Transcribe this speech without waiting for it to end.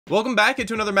Welcome back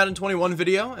into another Madden 21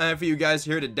 video for you guys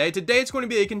here today. Today it's going to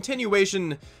be a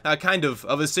continuation kind of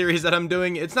a series that I'm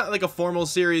doing. It's not like a formal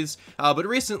series, but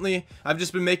recently I've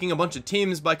just been making a bunch of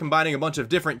teams by combining a bunch of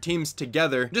different teams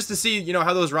together just to see, you know,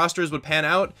 how those rosters would pan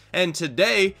out. And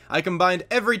today I combined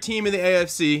every team in the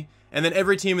AFC and then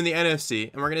every team in the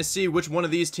NFC, and we're gonna see which one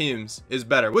of these teams is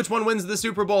better. Which one wins the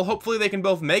Super Bowl. Hopefully they can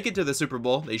both make it to the Super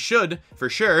Bowl. They should, for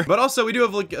sure. But also we do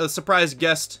have like a surprise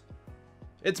guest.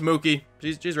 It's Mookie.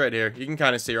 She's right here. You can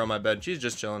kind of see her on my bed. She's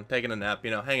just chilling, taking a nap,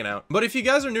 you know, hanging out. But if you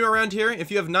guys are new around here,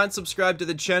 if you have not subscribed to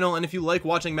the channel, and if you like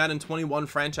watching Madden 21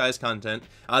 franchise content,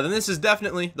 then this is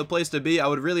definitely the place to be. I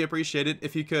would really appreciate it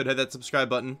if you could hit that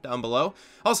subscribe button down below.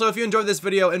 Also, if you enjoyed this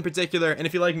video in particular, and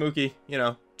if you like Mookie, you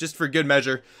know, just for good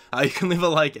measure, you can leave a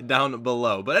like down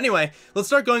below. But anyway, let's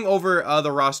start going over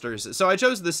the rosters. So I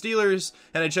chose the Steelers,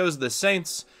 and I chose the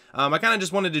Saints. I kind of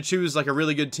just wanted to choose like a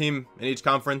really good team in each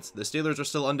conference. The Steelers are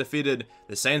still undefeated.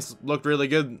 The Saints looked really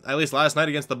good, at least last night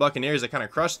against the Buccaneers. They kind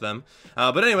of crushed them.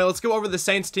 But anyway, let's go over the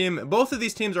Saints team. Both of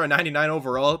these teams are a 99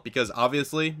 overall because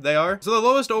obviously they are. So the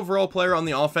lowest overall player on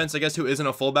the offense, I guess, who isn't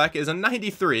a fullback is a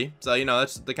 93. So, you know,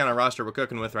 that's the kind of roster we're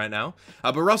cooking with right now.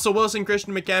 But Russell Wilson,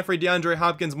 Christian McCaffrey, DeAndre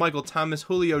Hopkins, Michael Thomas,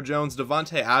 Julio Jones,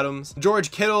 Devontae Adams,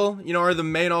 George Kittle, you know, are the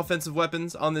main offensive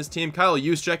weapons on this team. Kyle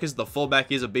Juszczyk is the fullback.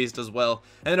 He's a beast as well.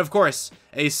 And then, of course,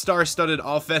 a star-studded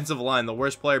offensive line, the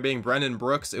worst player being Brandon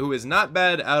Brooks, who is not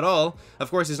bad at all. Of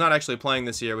course, he's not actually playing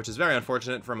this year, which is very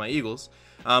unfortunate for my Eagles.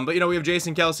 But, you know, we have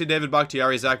Jason Kelce, David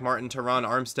Bakhtiari, Zach Martin, Teron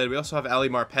Armstead. We also have Ali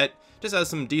Marpet, just has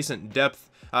some decent depth.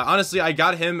 Honestly, I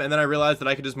got him, and then I realized that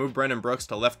I could just move Brandon Brooks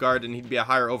to left guard, and he'd be a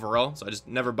higher overall, so I just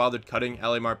never bothered cutting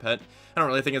Ali Marpet. I don't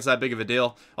really think it's that big of a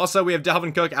deal. Also, we have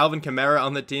Dalvin Cook, Alvin Kamara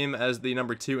on the team as the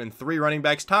number 2 and 3 running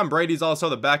backs. Tom Brady's also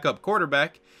the backup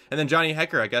quarterback, and then Johnny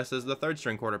Hekker, I guess, is the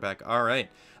 3rd-string quarterback. All right.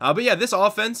 But yeah, this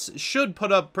offense should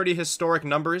put up pretty historic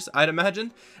numbers, I'd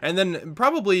imagine. And then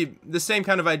probably the same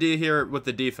kind of idea here with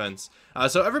the defense.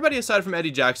 So everybody aside from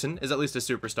Eddie Jackson is at least a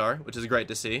superstar, which is great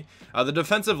to see. The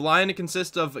defensive line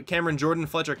consists of Cameron Jordan,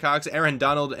 Fletcher Cox, Aaron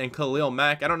Donald, and Khalil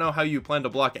Mack. I don't know how you plan to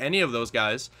block any of those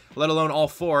guys, let alone all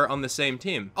 4 on the same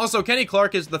team. Also, Kenny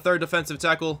Clark is the 3rd defensive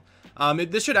tackle.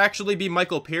 This should actually be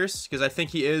Michael Pierce, because I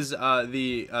think he is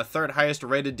the 3rd highest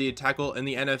rated D tackle in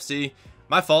the NFC.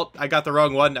 My fault, I got the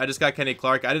wrong one. I just got Kenny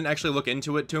Clark. I didn't actually look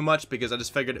into it too much because I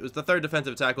just figured it was the 3rd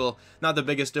defensive tackle, not the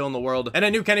biggest deal in the world. And I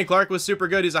knew Kenny Clark was super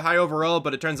good. He's a high overall,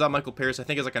 but it turns out Michael Pierce, I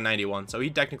think, is like a 91, so he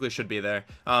technically should be there.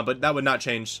 But that would not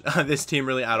change this team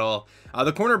really at all.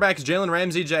 The cornerbacks, Jalen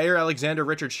Ramsey, Jair Alexander,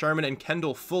 Richard Sherman, and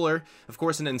Kendall Fuller. Of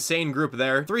course, an insane group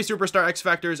there. 3 superstar X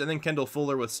Factors, and then Kendall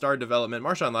Fuller with star development.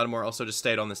 Marshawn Lattimore also just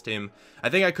stayed on this team. I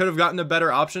think I could have gotten a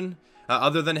better option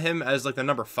other than him as like the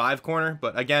number 5 corner,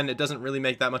 but again, it doesn't really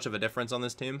make that much of a difference on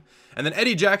this team. And then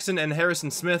Eddie Jackson and Harrison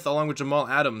Smith along with Jamal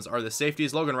Adams are the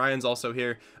safeties. Logan Ryan's also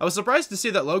here. I was surprised to see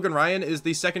that Logan Ryan is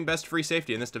the 2nd best free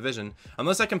safety in this division,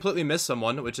 unless I completely missed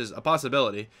someone, which is a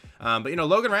possibility. But you know,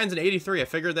 Logan Ryan's an 83. I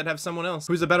figured they'd have someone else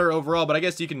who's a better overall, but I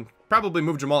guess you can probably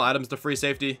move Jamal Adams to free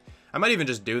safety. I might even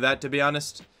just do that, to be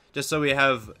honest, just so we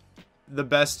have the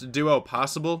best duo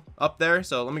possible up there.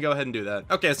 So let me go ahead and do that.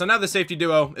 Okay, so now the safety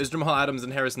duo is Jamal Adams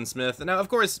and Harrison Smith. And now, of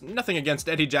course, nothing against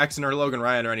Eddie Jackson or Logan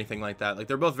Ryan or anything like that. Like,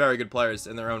 they're both very good players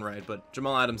in their own right, but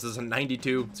Jamal Adams is a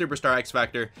 92 superstar X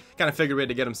Factor. Kind of figured we had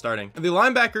to get him starting. The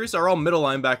linebackers are all middle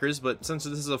linebackers, but since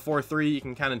this is a 4-3, you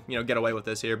can kind of, you know, get away with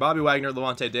this here. Bobby Wagner,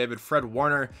 Levante David, Fred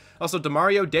Warner, also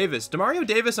Demario Davis. Demario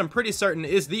Davis, I'm pretty certain,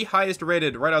 is the highest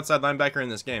rated right outside linebacker in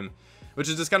this game, which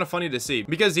is just kind of funny to see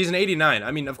because he's an 89.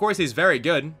 I mean, of course he's very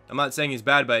good. I'm not saying he's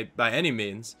bad by any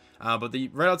means, but the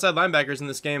right outside linebackers in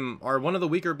this game are one of the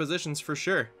weaker positions for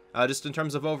sure, just in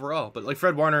terms of overall. But like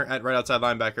Fred Warner at right outside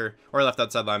linebacker or left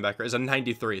outside linebacker is a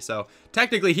 93, so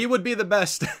technically he would be the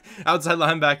best outside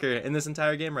linebacker in this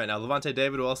entire game right now. Levante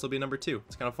David will also be number 2.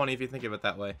 It's kind of funny if you think of it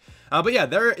that way. But yeah,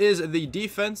 there is the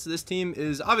defense. This team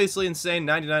is obviously insane.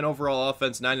 99 overall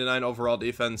offense, 99 overall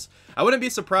defense. I wouldn't be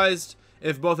surprised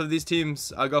if both of these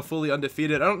teams go fully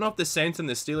undefeated. I don't know if the Saints and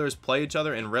the Steelers play each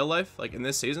other in real life, like in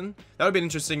this season. That would be an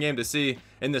interesting game to see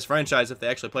in this franchise if they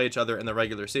actually play each other in the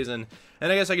regular season.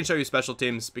 And I guess I can show you special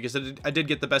teams because I did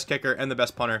get the best kicker and the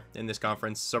best punter in this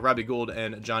conference. So Robbie Gould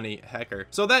and Johnny Hekker.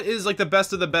 So that is like the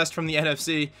best of the best from the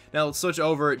NFC. Now let's switch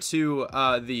over to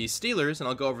the Steelers and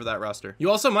I'll go over that roster. You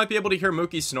also might be able to hear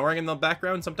Mookie snoring in the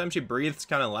background. Sometimes she breathes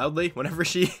kind of loudly whenever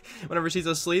she's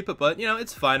asleep, but you know,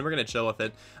 it's fine. We're going to chill with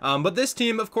it. But this this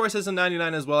team, of course, is a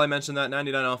 99 as well. I mentioned that.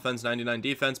 99 offense, 99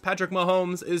 defense. Patrick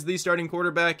Mahomes is the starting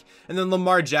quarterback, and then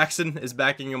Lamar Jackson is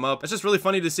backing him up. It's just really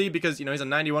funny to see because, you know, he's a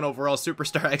 91 overall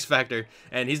superstar X Factor,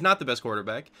 and he's not the best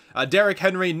quarterback. Derrick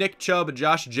Henry, Nick Chubb,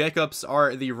 Josh Jacobs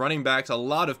are the running backs. A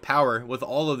lot of power with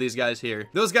all of these guys here.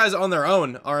 Those guys on their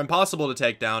own are impossible to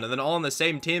take down, and then all on the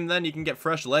same team, then you can get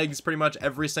fresh legs pretty much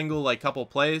every single, like, couple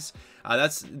plays.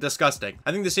 That's disgusting.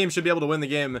 I think this team should be able to win the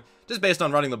game just based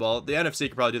on running the ball. The NFC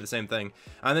could probably do the same thing.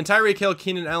 And then Tyreek Hill,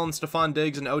 Keenan Allen, Stephon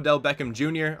Diggs, and Odell Beckham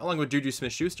Jr., along with Juju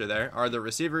Smith-Schuster there, are the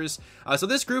receivers. So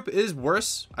this group is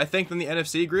worse, I think, than the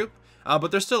NFC group,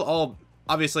 but they're still all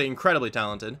obviously incredibly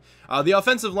talented. The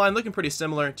offensive line looking pretty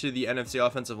similar to the NFC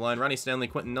offensive line. Ronnie Stanley,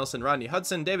 Quentin Nelson, Rodney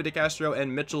Hudson, David DeCastro,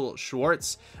 and Mitchell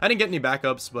Schwartz. I didn't get any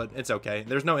backups, but it's okay.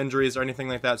 There's no injuries or anything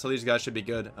like that, so these guys should be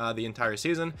good the entire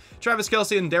season. Travis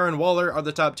Kelce and Darren Waller are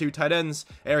the top 2 tight ends.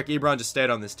 Eric Ebron just stayed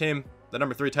on this team. The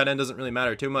number 3 tight end doesn't really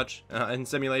matter too much in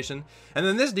simulation. And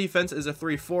then this defense is a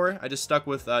 3-4. I just stuck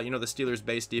with, you know, the Steelers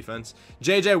base defense.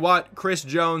 J.J. Watt, Chris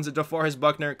Jones, DeForest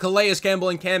Buckner, Calais Campbell,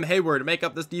 and Cam Hayward make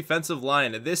up this defensive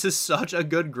line. This is such a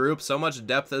good group. So much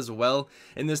depth as well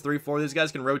in this 3-4. These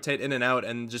guys can rotate in and out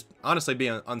and just honestly be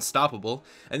unstoppable.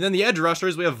 And then the edge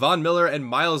rushers, we have Von Miller and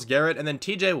Myles Garrett. And then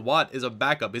T.J. Watt is a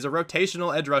backup. He's a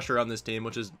rotational edge rusher on this team,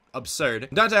 which is absurd.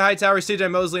 Dante Hightower, C.J.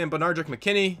 Mosley, and Benardrick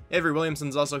McKinney. Avery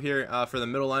Williamson's also here for the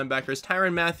middle linebackers.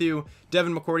 Tyrann Mathieu,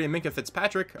 Devin McCourty, and Minkah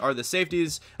Fitzpatrick are the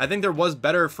safeties. I think there was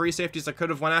better free safeties I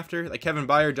could have went after. Like Kevin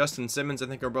Byard, Justin Simmons, I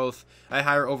think are both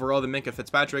higher overall than Minkah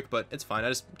Fitzpatrick, but it's fine. I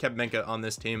just kept Minkah on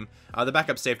this team. The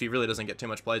backup safety really doesn't get too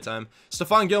much play time.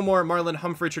 Stephon Gilmore, Marlon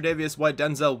Humphrey, Tre'Davious White,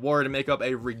 Denzel Ward make up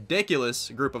a ridiculous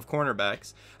group of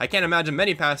cornerbacks. I can't imagine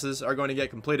many passes are going to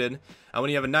get completed when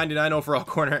you have a 99 overall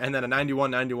corner and then a 91,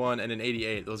 91, and an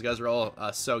 88. Those guys are all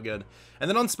so good. And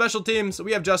then on special teams,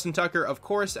 we have Justin Tucker, of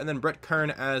course, and then Brett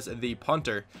Kern as the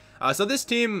punter. So this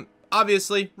team,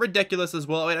 obviously, ridiculous as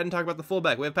well. Wait, I didn't talk about the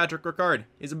fullback. We have Patrick Ricard.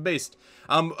 He's a beast.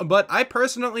 But I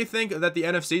personally think that the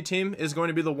NFC team is going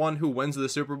to be the one who wins the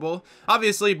Super Bowl.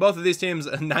 Obviously, both of these teams,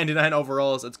 99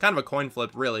 overalls. It's kind of a coin flip,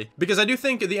 really. Because I do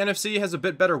think the NFC has a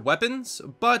bit better weapons,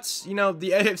 but, you know, the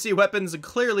AFC weapons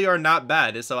clearly are not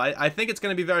bad. So I think it's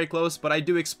going to be very close, but I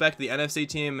do expect the NFC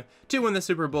team to win the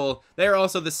Super Bowl. They are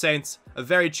also the Saints, a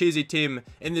very cheesy team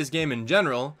in this game in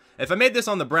general. If I made this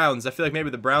on the Browns, I feel like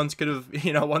maybe the Browns could have,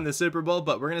 you know, won the Super Bowl,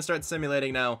 but we're going to start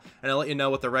simulating now, and I'll let you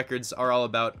know what the records are all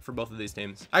about for both of these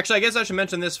teams. Actually, I guess I should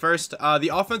mention this first.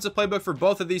 The offensive playbook for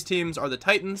both of these teams are the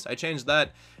Titans. I changed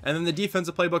that. And then the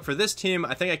defensive playbook for this team,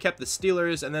 I think I kept the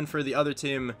Steelers, and then for the other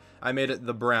team, I made it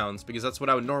the Browns, because that's what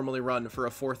I would normally run for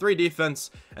a 4-3 defense.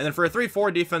 And then for a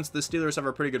 3-4 defense, the Steelers have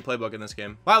a pretty good playbook in this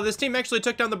game. Wow, this team actually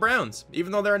took down the Browns.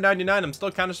 Even though they're in 99, I'm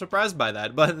still kind of surprised by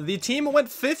that. But the team went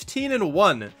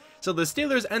 15-1. So the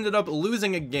Steelers ended up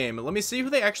losing a game. Let me see who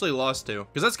they actually lost to,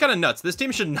 because that's kind of nuts. This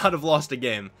team should not have lost a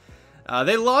game.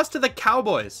 They lost to the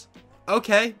Cowboys.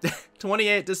 Okay,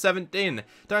 28-17.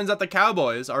 Turns out the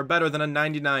Cowboys are better than a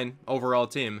 99 overall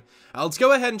team. Let's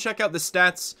go ahead and check out the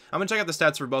stats. I'm going to check out the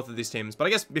stats for both of these teams. But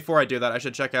I guess before I do that, I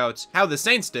should check out how the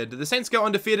Saints did. Did the Saints go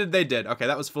undefeated? They did. Okay,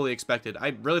 that was fully expected.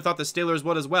 I really thought the Steelers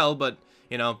would as well, but,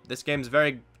 you know, this game's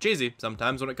very cheesy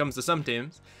sometimes when it comes to some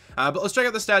teams. But let's check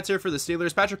out the stats here for the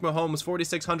Steelers. Patrick Mahomes,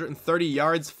 4,630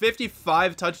 yards,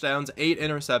 55 touchdowns, 8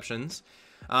 interceptions.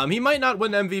 He might not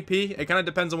win MVP. It kind of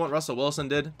depends on what Russell Wilson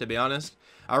did, to be honest.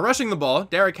 Rushing the ball,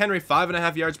 Derrick Henry,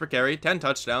 5.5 yards per carry, 10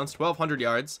 touchdowns, 1,200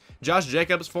 yards. Josh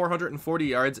Jacobs, 440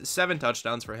 yards, 7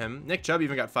 touchdowns for him. Nick Chubb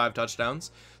even got 5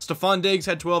 touchdowns. Stephon Diggs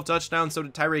had 12 touchdowns, so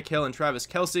did Tyreek Hill and Travis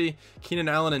Kelce. Keenan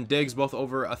Allen and Diggs both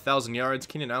over 1,000 yards.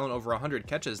 Keenan Allen over 100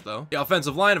 catches, though. The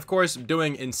offensive line, of course,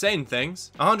 doing insane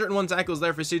things. 101 tackles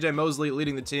there for C.J. Mosley,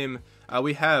 leading the team.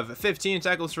 We have 15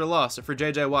 tackles for loss for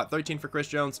J.J. Watt, 13 for Chris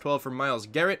Jones, 12 for Myles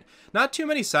Garrett. Not too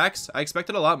many sacks. I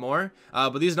expected a lot more,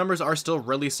 but these numbers are still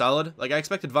really solid. Like, I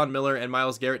expected Von Miller and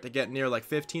Myles Garrett to get near, like,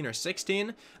 15 or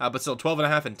 16, but still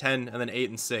 12.5 and 10, and then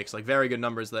 8 and 6. Like, very good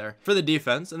numbers there for the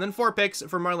defense. And then 4 picks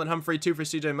for Marlon Humphrey, 2 for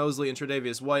C.J. Mosley and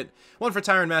Tre'Davious White, 1 for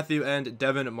Tyrann Mathieu and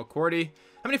Devin McCourty.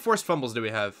 How many forced fumbles do we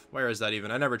have? Where is that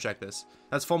even? I never checked this.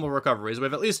 That's fumble recoveries. We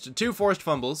have at least 2 forced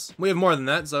fumbles. We have more than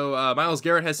that, so Myles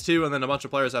Garrett has 2, and then a bunch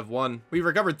of players have 1. We've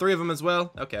recovered 3 of them as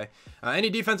well. Okay. Any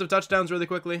defensive touchdowns really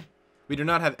quickly? We do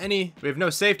not have any. We have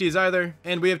no safeties either,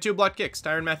 and we have 2 blocked kicks,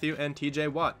 Tyrann Mathieu and T.J.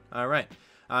 Watt. All right.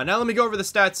 Now let me go over the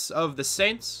stats of the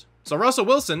Saints. So Russell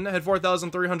Wilson had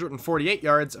 4,348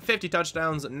 yards, 50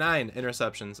 touchdowns, 9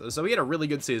 interceptions. So he had a really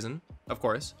good season, of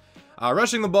course.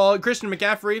 Rushing the ball, Christian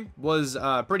McCaffrey was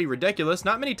pretty ridiculous.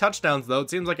 Not many touchdowns, though.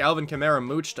 It seems like Alvin Kamara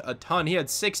mooched a ton. He had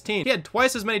 16. He had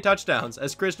twice as many touchdowns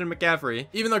as Christian McCaffrey,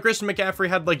 even though Christian McCaffrey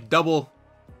had like double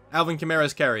Alvin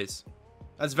Kamara's carries.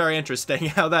 That's very interesting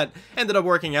how that ended up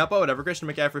working out, but whatever. Christian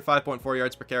McCaffrey, 5.4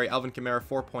 yards per carry. Alvin Kamara,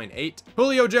 4.8.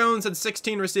 Julio Jones had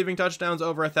 16 receiving touchdowns,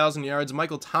 over 1,000 yards.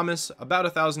 Michael Thomas, about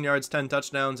 1,000 yards, 10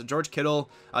 touchdowns. George Kittle,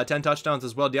 10 touchdowns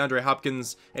as well. DeAndre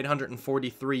Hopkins,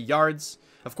 843 yards.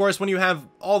 Of course, when you have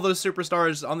all those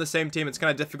superstars on the same team, it's kind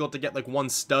of difficult to get like one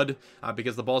stud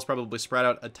because the ball's probably spread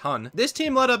out a ton. This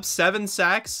team let up 7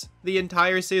 sacks the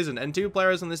entire season, and 2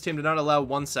 players on this team did not allow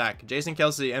 1 sack. Jason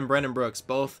Kelce and Brandon Brooks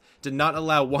both did not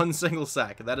allow 1 single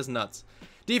sack. That is nuts.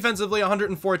 Defensively,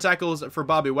 104 tackles for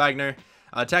Bobby Wagner.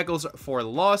 Tackles for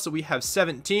loss, we have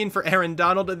 17 for Aaron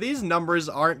Donald. These numbers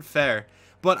aren't fair,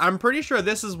 but I'm pretty sure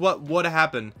this is what would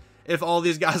happen if all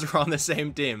these guys were on the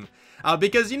same team.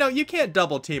 Because, you know, you can't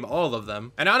double team all of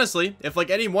them. And honestly, if like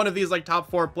any one of these like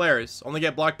top 4 players only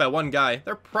get blocked by 1 guy,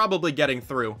 they're probably getting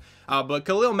through. But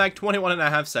Khalil Mack,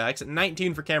 21.5 sacks,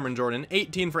 19 for Cameron Jordan,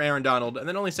 18 for Aaron Donald, and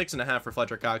then only 6.5 for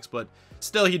Fletcher Cox. But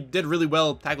still, he did really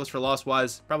well tackles for loss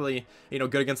wise. Probably, you know,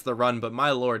 good against the run. But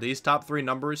my lord, these top 3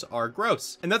 numbers are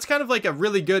gross. And that's kind of like a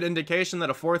really good indication that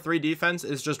a 4-3 defense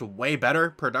is just way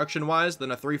better production wise than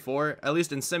a 3-4, at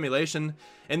least in simulation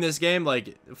in this game.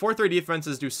 Like 4-3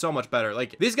 defenses do so much better.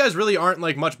 Like these guys really aren't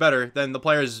like much better than the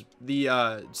players the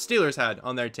Steelers had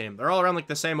on their team. They're all around like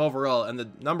the same overall, and the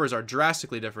numbers are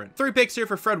drastically different. 3 picks here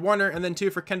for Fred Warner, and then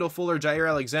 2 for Kendall Fuller, Jair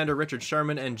Alexander, Richard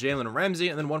Sherman, and Jalen Ramsey,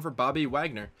 and then 1 for Bobby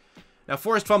Wagner. Now,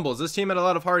 forced fumbles. This team had a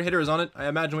lot of hard hitters on it. I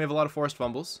imagine we have a lot of forced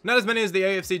fumbles. Not as many as the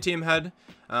AFC team had.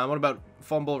 What about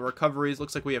fumble recoveries?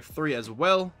 Looks like we have 3 as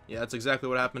well. Yeah, that's exactly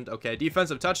what happened. Okay,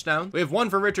 defensive touchdown. We have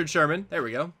 1 for Richard Sherman. There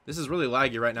we go. This is really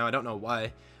laggy right now. I don't know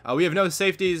why. We have no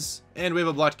safeties, and we have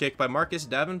a blocked kick by Marcus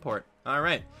Davenport. All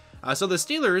right. So the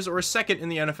Steelers were 2nd in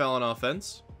the NFL on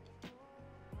offense.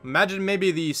 Imagine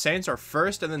maybe the Saints are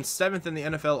 1st and then 7th in the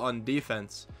NFL on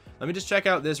defense. Let me just check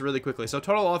out this really quickly. So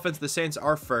total offense, the Saints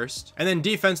are 1st. And then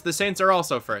defense, the Saints are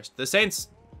also 1st. The Saints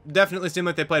definitely seem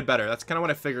like they played better. That's kind of what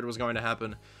I figured was going to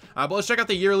happen. But let's check out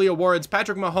the yearly awards.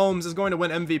 Patrick Mahomes is going to win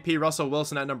MVP. Russell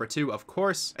Wilson at number 2, of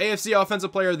course. AFC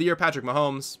Offensive Player of the Year, Patrick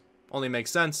Mahomes. Only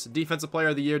makes sense. Defensive Player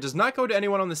of the Year does not go to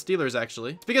anyone on the Steelers,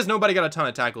 actually. It's because nobody got a ton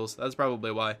of tackles. That's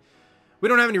probably why. We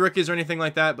don't have any rookies or anything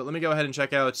like that, but let me go ahead and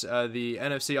check out the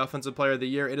NFC Offensive Player of the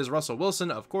Year. It is Russell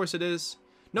Wilson. Of course it is.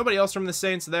 Nobody else from the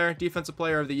Saints there. Defensive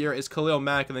Player of the Year is Khalil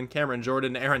Mack, and then Cameron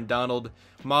Jordan, Aaron Donald.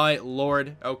 My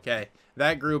lord. Okay.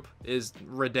 That group is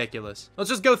ridiculous.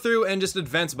 Let's just go through and just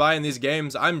advance by in these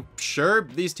games. I'm sure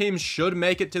these teams should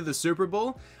make it to the Super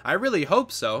Bowl. I really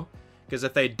hope so, because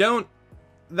if they don't,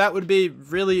 that would be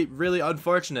really, really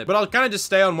unfortunate. But I'll kind of just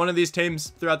stay on one of these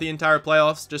teams throughout the entire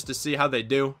playoffs just to see how they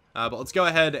do. But let's go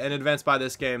ahead and advance by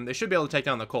this game. They should be able to take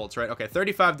down the Colts, right? Okay,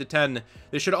 35-10.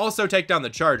 They should also take down the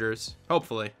Chargers,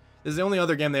 hopefully. This is the only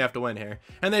other game they have to win here.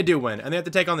 And they do win. And they have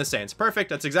to take on the Saints. Perfect.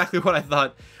 That's exactly what I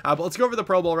thought. But let's go over the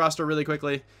Pro Bowl roster really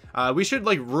quickly. We should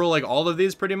like rule like all of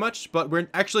these pretty much. But we're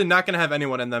actually not going to have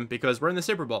anyone in them because we're in the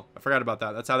Super Bowl. I forgot about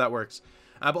that. That's how that works.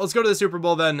 But let's go to the Super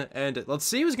Bowl then, and let's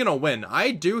see who's going to win. I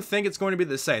do think it's going to be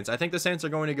the Saints. I think the Saints are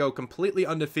going to go completely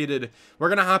undefeated. We're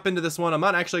going to hop into this one. I'm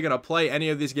not actually going to play any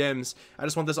of these games. I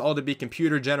just want this all to be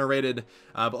computer generated.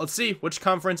 But let's see which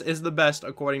conference is the best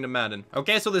according to Madden.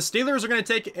 Okay, so the Steelers are going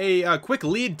to take a quick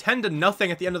lead,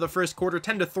 10-0 at the end of the first quarter,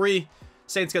 10-3.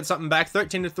 Saints get something back,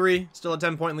 13-3. Still a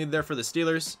 10-point lead there for the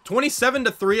Steelers.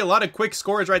 27-3, a lot of quick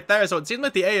scores right there. So it seems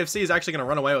like the AFC is actually going to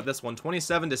run away with this one.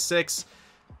 27-6.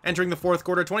 Entering the fourth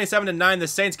quarter, 27-9. The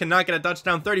Saints cannot get a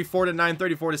touchdown. 34-9,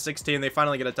 34-16. They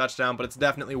finally get a touchdown, but it's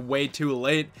definitely way too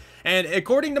late. And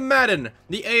according to Madden,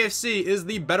 the AFC is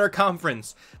the better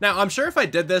conference. Now, I'm sure if I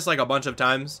did this like a bunch of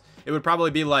times, it would probably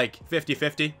be like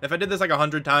 50-50. If I did this like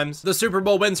 100 times, the Super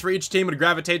Bowl wins for each team would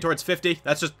gravitate towards 50.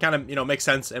 That's just kind of, you know, makes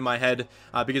sense in my head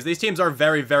because these teams are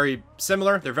very, very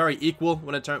similar. They're very equal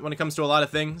when it comes to a lot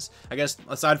of things, I guess,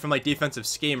 aside from like defensive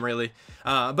scheme, really.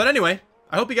 But anyway,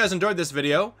 I hope you guys enjoyed this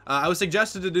video. I was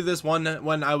suggested to do this one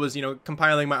when I was, you know,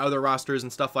 compiling my other rosters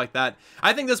and stuff like that.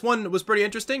 I think this one was pretty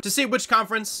interesting to see which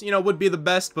conference, you know, would be the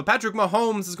best. But Patrick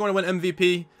Mahomes is going to win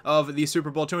MVP of the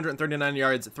Super Bowl, 239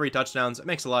 yards, 3 touchdowns. It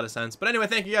makes a lot of sense. But anyway,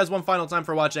 thank you guys one final time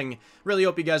for watching. Really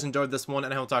hope you guys enjoyed this one,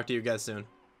 and I will talk to you guys soon.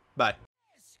 Bye.